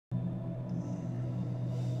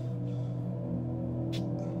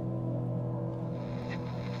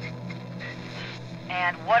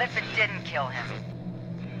And what if it didn't kill him?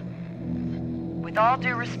 With all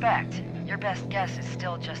due respect, your best guess is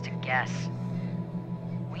still just a guess.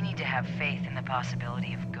 We need to have faith in the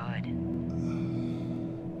possibility of good.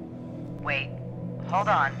 Wait, hold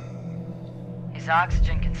on. His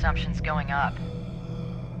oxygen consumption's going up.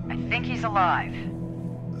 I think he's alive.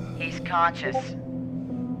 He's conscious.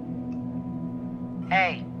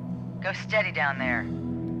 Hey, go steady down there.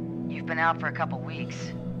 You've been out for a couple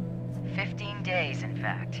weeks. 15 days, in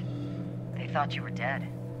fact. They thought you were dead.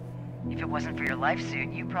 If it wasn't for your life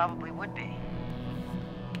suit, you probably would be.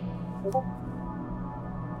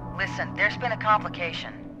 Listen, there's been a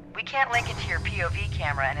complication. We can't link it to your POV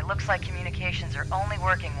camera, and it looks like communications are only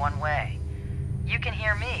working one way. You can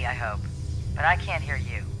hear me, I hope, but I can't hear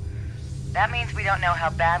you. That means we don't know how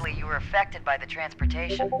badly you were affected by the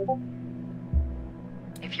transportation.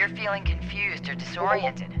 If you're feeling confused or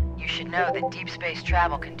disoriented, you should know that deep space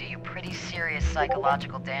travel can do you pretty serious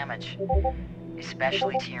psychological damage,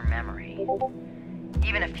 especially to your memory.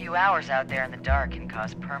 Even a few hours out there in the dark can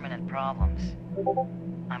cause permanent problems.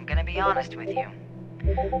 I'm gonna be honest with you.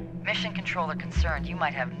 Mission Control are concerned you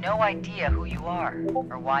might have no idea who you are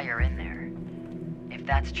or why you're in there. If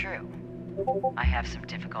that's true, I have some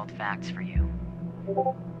difficult facts for you.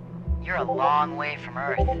 You're a long way from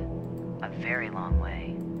Earth. A very long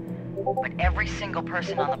way. But every single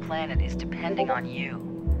person on the planet is depending on you.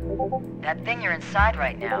 That thing you're inside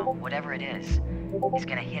right now, whatever it is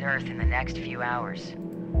gonna hit Earth in the next few hours.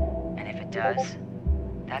 And if it does,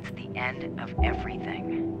 that's the end of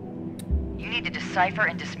everything. You need to decipher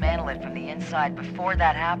and dismantle it from the inside before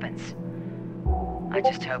that happens. I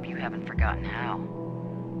just hope you haven't forgotten how.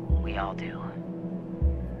 We all do.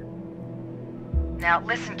 Now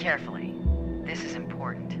listen carefully. This is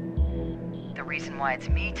important. The reason why it's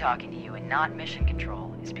me talking to you and not Mission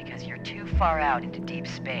Control is because you're too far out into deep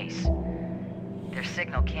space. Their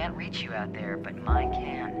signal can't reach you out there, but mine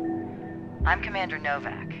can. I'm Commander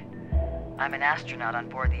Novak. I'm an astronaut on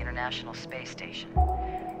board the International Space Station.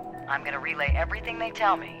 I'm gonna relay everything they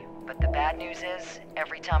tell me, but the bad news is,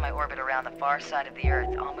 every time I orbit around the far side of the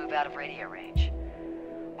Earth, I'll move out of radio range.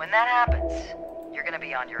 When that happens, you're gonna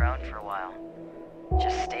be on your own for a while.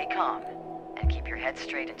 Just stay calm, and keep your head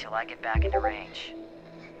straight until I get back into range.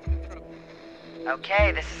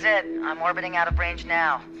 Okay, this is it. I'm orbiting out of range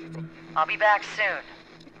now. I'll be back soon.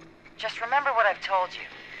 Just remember what I've told you,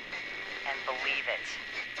 and believe it.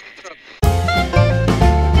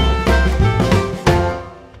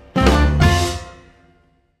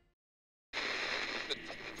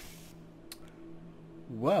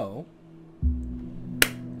 Well,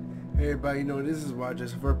 hey everybody, you know this is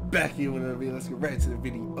Rogers. We're back here with another video. Let's get right to the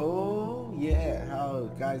video. Oh yeah, how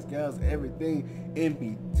guys, gals, everything in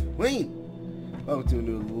between. Welcome to a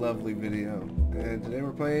new lovely video. And today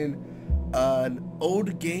we're playing an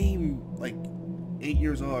old game, like 8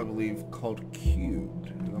 years old I believe, called QUBE.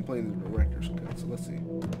 And I'm playing the director's cut, so let's see.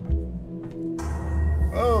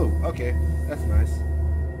 Oh, okay, that's nice.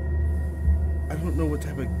 I don't know what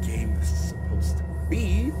type of game this is supposed to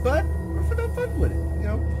be, but we're having fun with it, you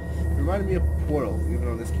know? It reminded me of Portal, even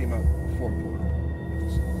though this came out before Portal.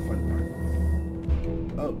 Which is the fun part.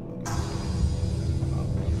 Oh,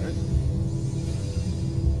 okay.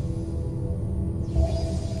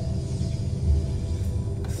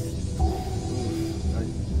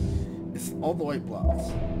 Alright. It's all the white blocks.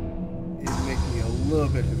 It makes me a little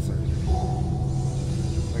bit concerned.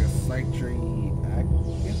 Like a psychiatry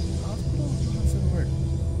hospital? That's the word.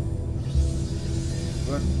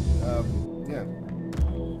 But, yeah.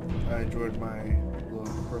 I enjoyed my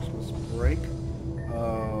little Christmas break.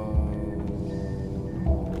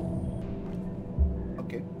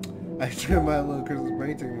 Okay. I enjoyed my little Christmas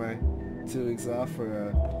break, taking my 2 weeks off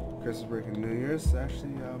for Christmas break and New Year's.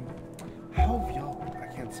 Actually, how have y'all... I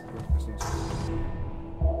can't support Christmas.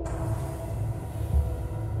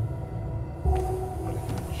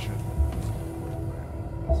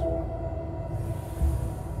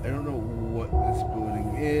 I don't know what this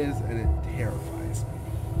building is, and it terrifies me.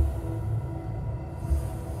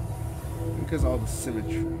 Because all the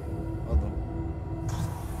symmetry, all the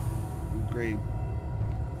great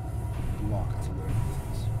blocks and everything.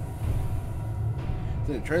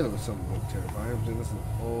 The trailer was something like terrifying. I'm saying this is an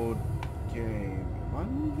old game. Am I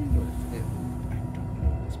moving or is it? I don't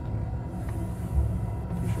know this plan.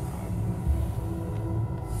 Pretty sure I'm moving.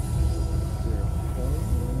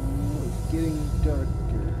 It's getting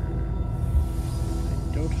darker.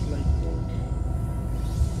 I don't like that.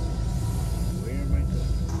 Where am I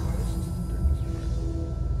going? Oh, this is the darkest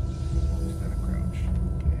part. Is that a crouch?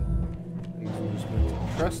 Okay. I think I'm just going to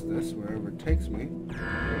trust this wherever it takes me.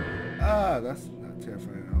 Ah, that's not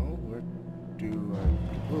terrifying at all. Where do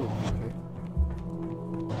oh, okay.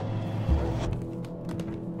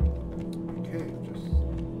 Okay, just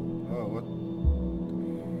oh what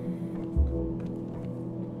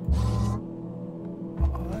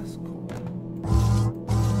oh that's cool.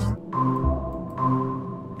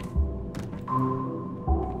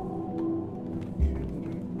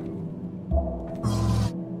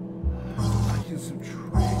 I can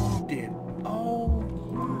subtract it. Oh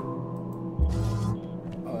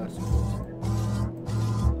that's cool.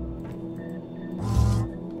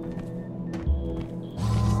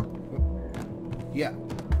 Yeah.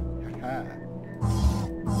 Haha.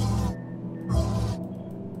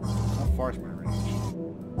 How far is my range?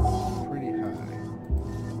 Pretty high.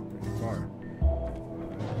 Pretty far.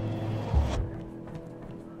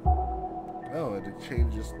 Oh, it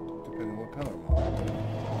changes depending on what color I'm on.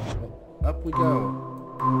 Well, up we go.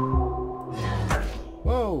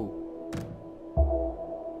 Whoa.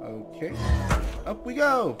 Okay. Up we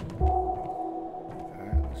go.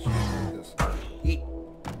 Alright, let's try this. Eat.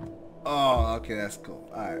 Oh, okay, that's cool.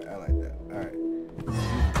 Alright, I like that. Alright.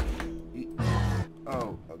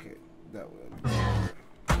 Oh, okay. That one.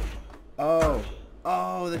 Oh.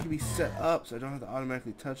 Oh, they can be set up so I don't have to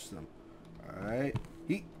automatically touch them. Alright.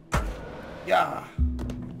 Eat. Yeah.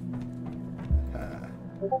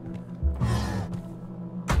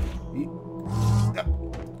 Eat. Yeah.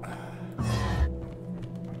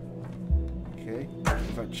 Okay.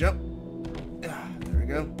 If I jump. There we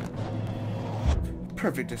go.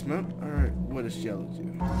 Perfect dismount. Alright, what does yellow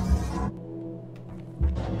do?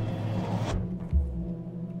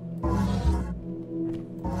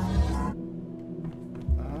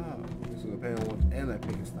 Ah, so depending on what end I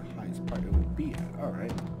pick is the highest part it will be at.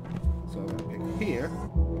 Alright. So I'm gonna pick here.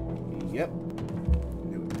 Yep.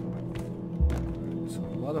 Knew it. Alright, so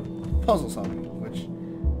a lot of puzzle solving,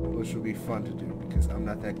 which will be fun to do because I'm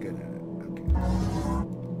not that good at it. Okay.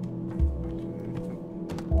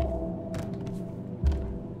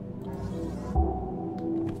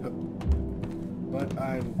 But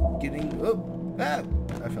I'm getting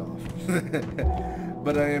I fell off.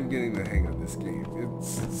 But I am getting the hang of this game.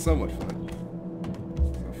 It's so much fun.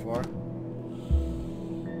 So far.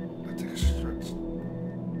 I'll take a stretch.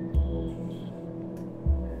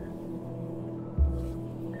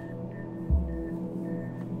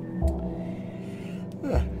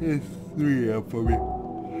 It's 3 up for me.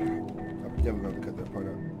 I'm never going to cut that part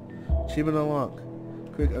out. Achievement unlocked.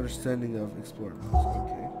 Quick understanding of explorer modes.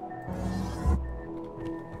 Okay.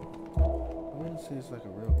 I wouldn't say it's like a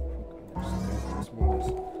real quick understanding. It's more or less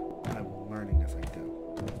I'm learning as I go.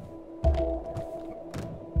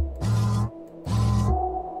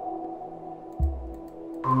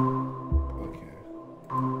 Okay.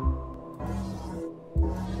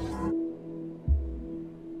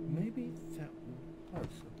 Maybe that was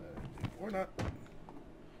a bad idea. Or not.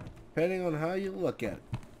 Depending on how you look at it.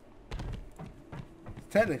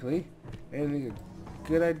 Technically, anything a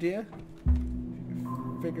good idea? If you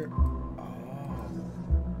can figure.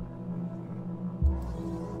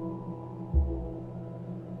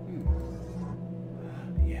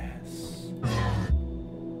 Yes.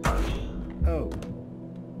 Oh.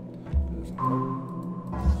 There's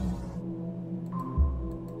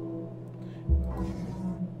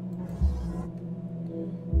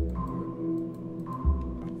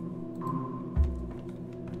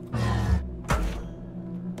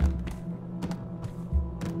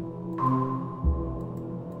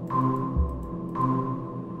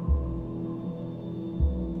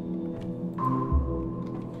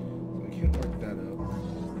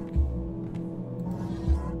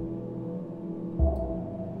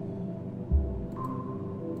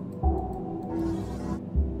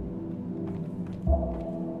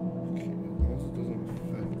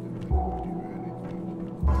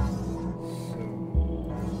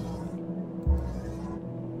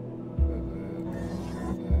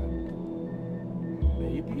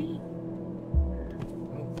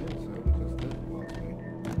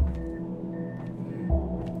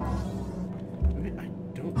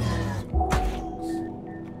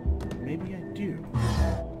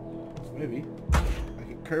maybe I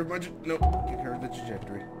can curve my nope, I can curve the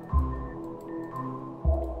trajectory.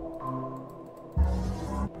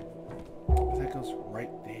 That goes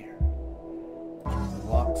right there. Which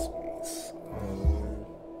blocks me. So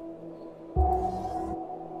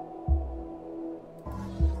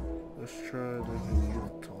let's try to use the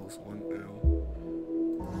tallest one now.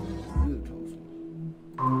 Do the tallest one.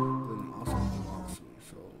 Then it also blocks me,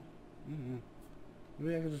 so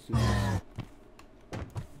maybe I can just do this.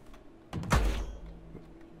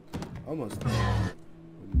 Almost there,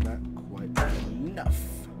 but not quite enough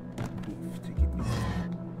to get me there.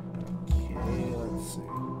 Okay, let's see.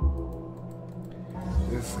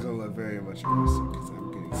 This is gonna look very much interesting because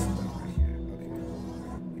I'm getting stuck right here. Okay.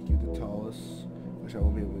 Make you the tallest. Which I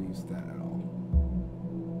won't be able to use that at all.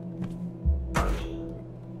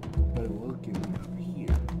 But it will get me up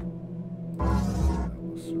here.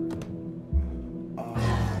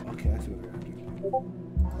 Okay, I see what they're gonna do.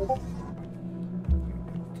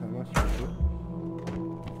 Time out.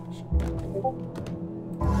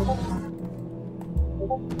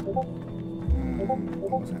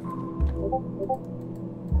 What's happening?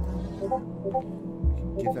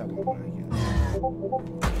 Get that one, I guess.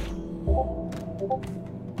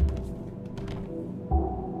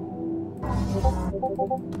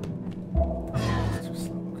 It's too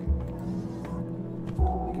slow, okay.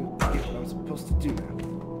 I get what I'm supposed to do now.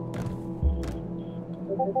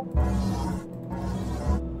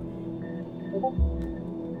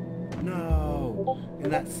 No! In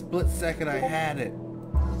that split second I had it.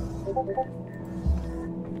 Okay,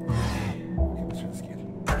 let's try this again.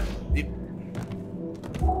 Yep.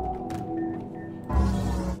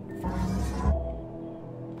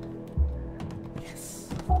 Yes.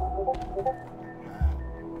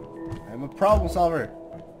 I'm a problem solver.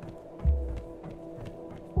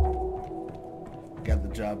 Got the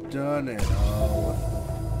job done and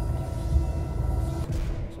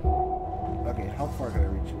okay, how far can I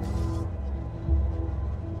reach here?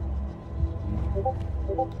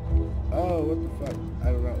 Oh, what the fuck?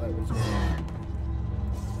 I do not like what's going on.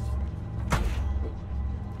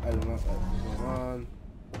 I do not like what's going on.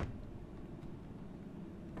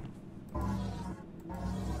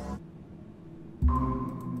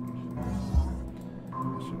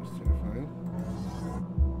 That shit was terrifying.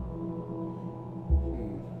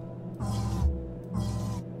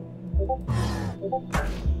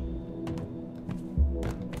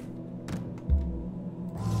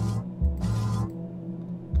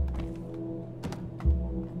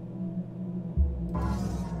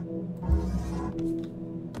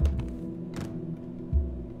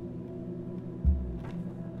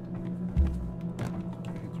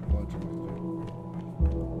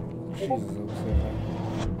 Jesus, I'm so high.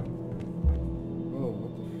 Oh,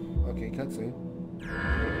 what the okay, cutscene.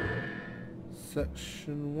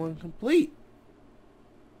 Section 1 complete.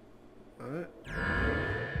 Alright.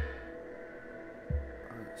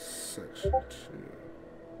 Alright, section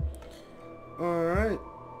 2. Alright.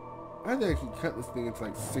 I think I can cut this thing into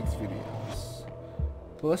like 6 videos.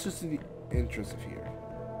 But let's just see the intros of here.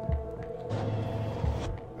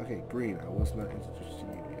 Okay, green. I was not introduced to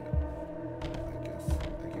you yet. I guess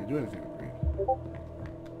I can't do anything with green.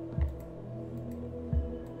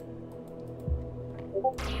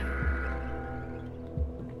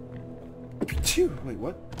 Phew, wait,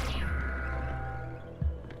 what?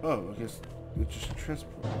 Oh, I guess it's just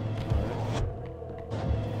transport.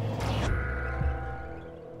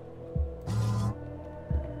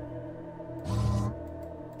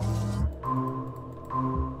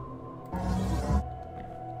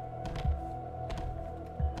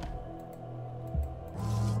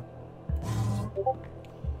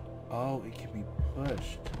 Alright. Oh, it can be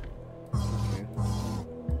pushed. Okay.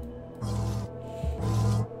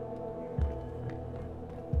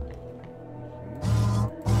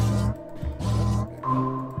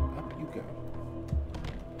 Up you go.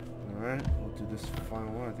 Alright, we'll do this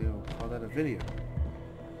final one. I think we'll call that a video.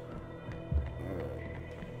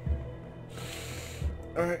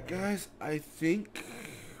 Alright guys, I think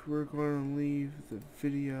we're going to leave the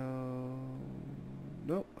video.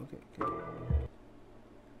 Nope, okay, good.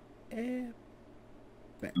 And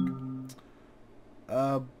back.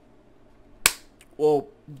 Well,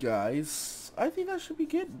 guys, I think that should be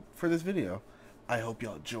good for this video. I hope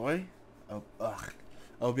y'all enjoy. I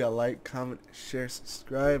hope y'all like, comment, share,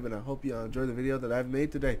 subscribe, and I hope y'all enjoy the video that I've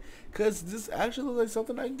made today. Because this actually looks like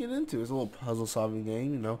something I can get into. It's a little puzzle-solving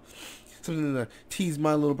game, you know. Something to tease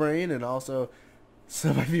my little brain, and also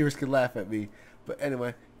so my viewers can laugh at me. But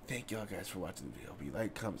anyway, thank y'all guys for watching the video. Be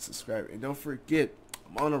like, comment, subscribe, and don't forget,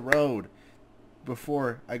 I'm on a road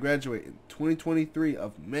before I graduate in 2023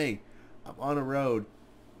 of May. I'm on a road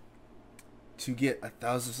to get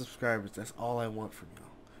 1,000 subscribers. That's all I want from y'all.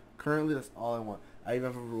 Currently, that's all I want. I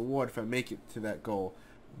even have a reward if I make it to that goal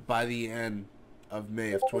by the end of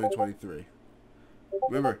May of 2023.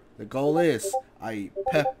 Remember, the goal is I eat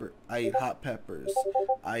hot peppers,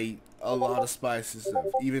 I eat a lot of spicy stuff,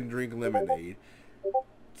 even drink lemonade,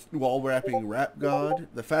 while rapping Rap God,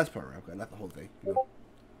 the fast part of Rap God, not the whole thing, you know,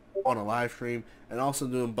 on a live stream, and also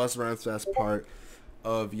doing Bus Around Fast part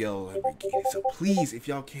of Yellow Lamborghini. So please, if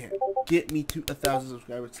y'all can, get me to 1,000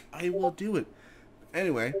 subscribers. I will do it.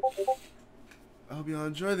 Anyway, I hope y'all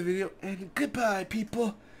enjoy the video, and goodbye,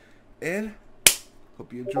 people. And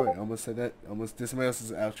hope you enjoy. I almost said that. Almost did somebody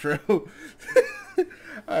else's outro.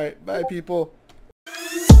 Alright, bye people.